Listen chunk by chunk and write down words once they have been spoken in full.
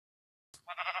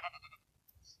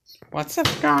What's up,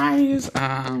 guys?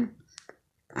 Oh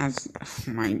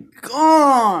my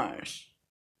gosh,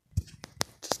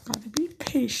 just gotta be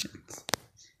patient.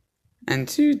 And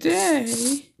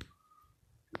today,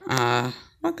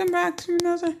 welcome back to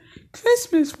another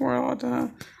Christmas world.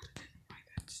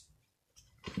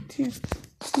 T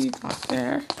got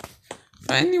there.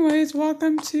 But anyways,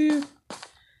 welcome to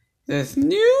this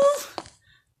new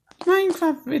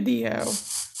Minecraft video.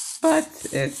 But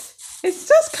it's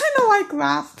just kind of like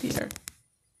last year.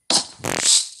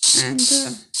 And,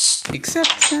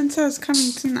 except Santa's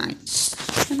coming tonight.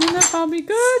 I don't know if I'll be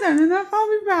good, I don't know if I'll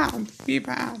be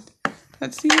bad.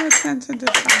 Let's see what Santa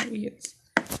decides.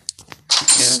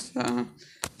 If,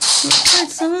 looks like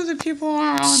some of the people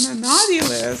are on the naughty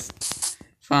list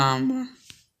from,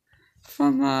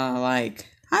 like,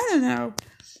 I don't know,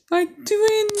 like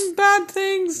doing bad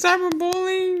things,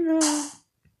 cyberbullying,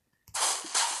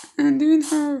 and doing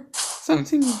her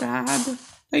something bad.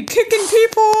 Like kicking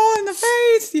people in the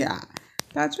face, yeah,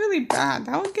 that's really bad.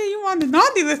 That would get you on the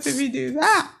naughty list if you do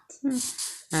that.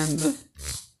 And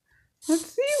let's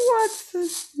see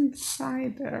what's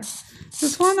inside there.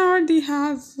 This one already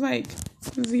has like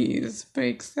these, but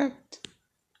except,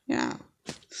 yeah,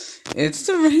 it's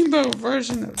the rainbow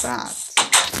version of that.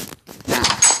 Yeah.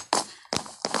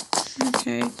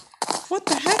 Okay. What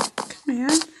the heck,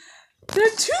 man? There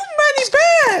are too many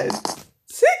beds.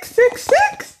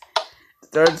 666.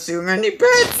 There are too many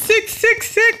beds.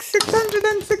 666,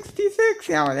 666.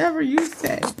 Yeah, whatever you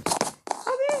say.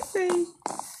 How do you say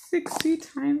 60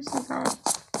 times without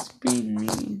being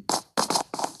mean?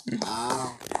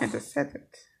 I just said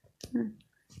it.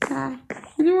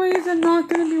 Anyways, I'm not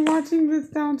gonna be watching this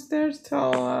downstairs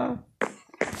till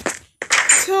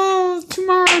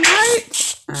tomorrow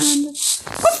night. And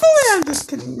hopefully, I'm just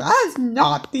kidding. That's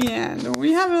not the end.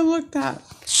 We haven't looked at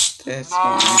this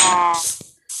one yet.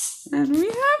 And we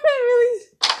haven't really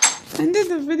ended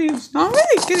the video. It's not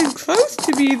really getting close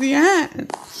to be the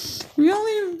end. We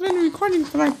only have been recording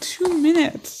for like 2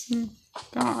 minutes.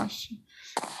 Gosh.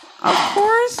 Of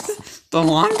course, the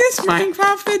longest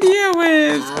Minecraft video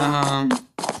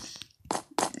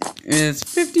is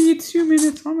 52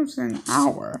 minutes, almost an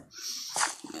hour.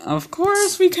 Of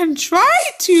course, we can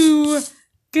try to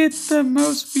get the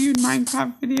most viewed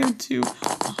Minecraft video to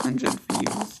 100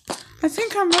 views. I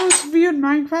think our most viewed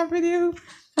Minecraft video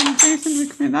from Jason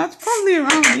McMinn, that's probably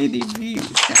around 80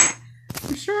 views. Yeah.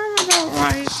 I'm sure I'm about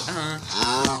right.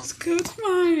 Let's go to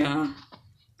my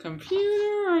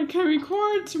computer. I can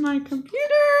record to my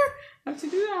computer. I have to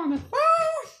do that on the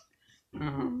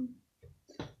phone.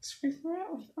 Let's wait for it.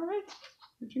 Alright.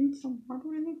 I drink some water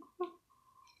really quick.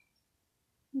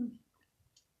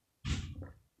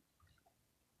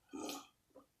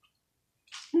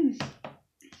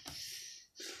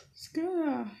 Let's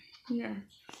go here.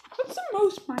 What's the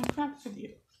most Minecraft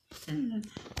video?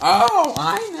 Oh,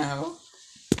 I know.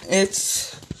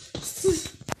 It's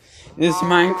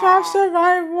Minecraft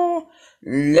Survival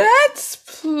Let's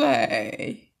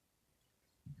Play.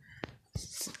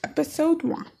 Episode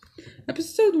 1.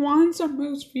 Episode 1's our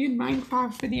most viewed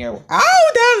Minecraft video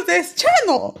out of this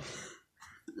channel.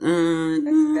 That's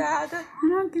bad. I'm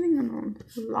not getting a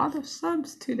lot of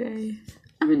subs today.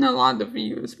 I mean, a lot of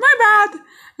views. My bad.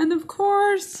 And of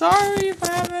course, sorry if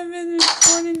I haven't been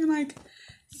recording in like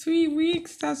 3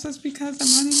 weeks. That's just because I'm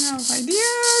running out of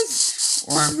ideas.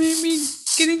 Or maybe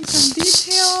getting some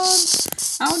details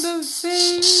out of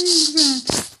things. And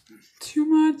too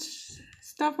much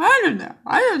stuff. I don't know.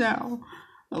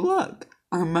 But look,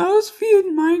 our most viewed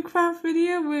Minecraft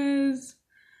video is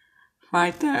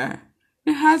right there.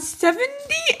 It has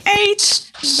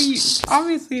 78 views.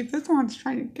 Obviously, this one's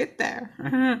trying to get there.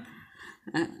 And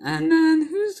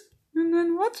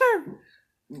then what's our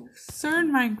third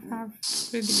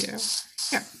Minecraft video?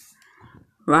 Yeah.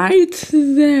 Right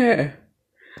there.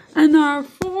 And our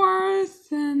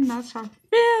fourth, and that's our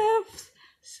fifth,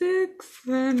 sixth,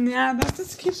 and yeah, that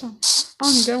just keeps on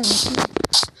going.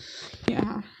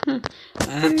 Yeah.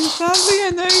 And sadly, I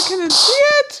know you couldn't see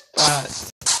it,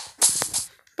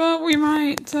 but we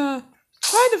might try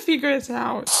to figure it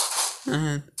out.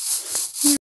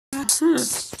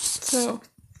 So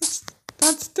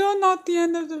that's still not the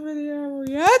end of the video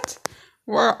yet.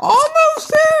 We're almost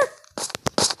there,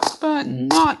 but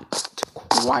not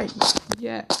quite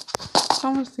yet. It's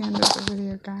almost the end of the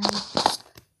video, guys.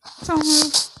 It's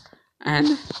almost.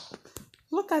 And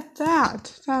look at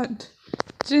that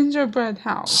gingerbread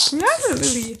house. We haven't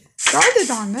really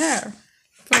started on there,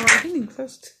 so we're getting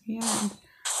close to the end.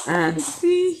 And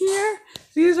see here,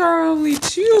 these are only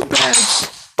 2 beds,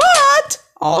 but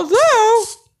although,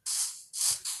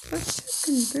 let's check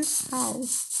in this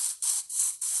house.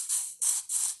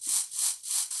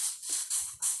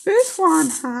 This one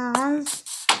has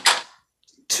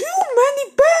too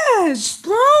many beds,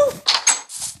 bro.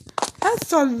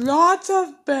 That's a lot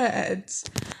of beds.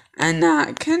 And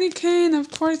that candy cane,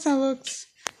 of course, that looks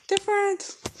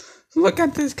different. Look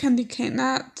at this candy cane.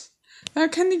 That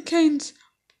candy cane's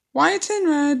white and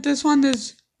red. This one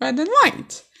is red and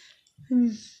white.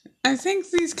 I think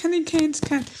these candy canes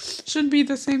should be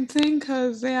the same thing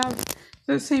because they have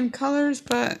the same colors,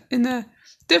 but in a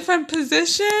different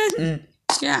position.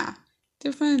 Yeah,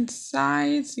 different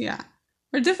size. Yeah,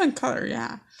 or different color.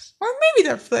 Yeah, or maybe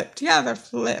they're flipped. Yeah, they're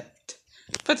flipped,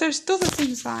 but they're still the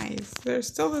same size. They're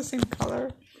still the same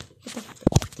color. But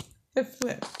they're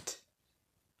flipped.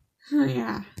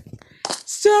 Yeah.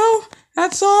 So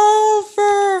that's all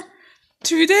for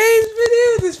today's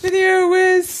video. This video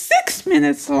is 6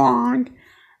 minutes long,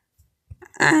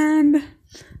 and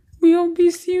we'll be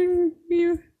seeing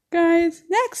you guys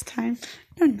next time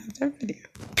in another video.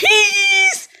 Peace!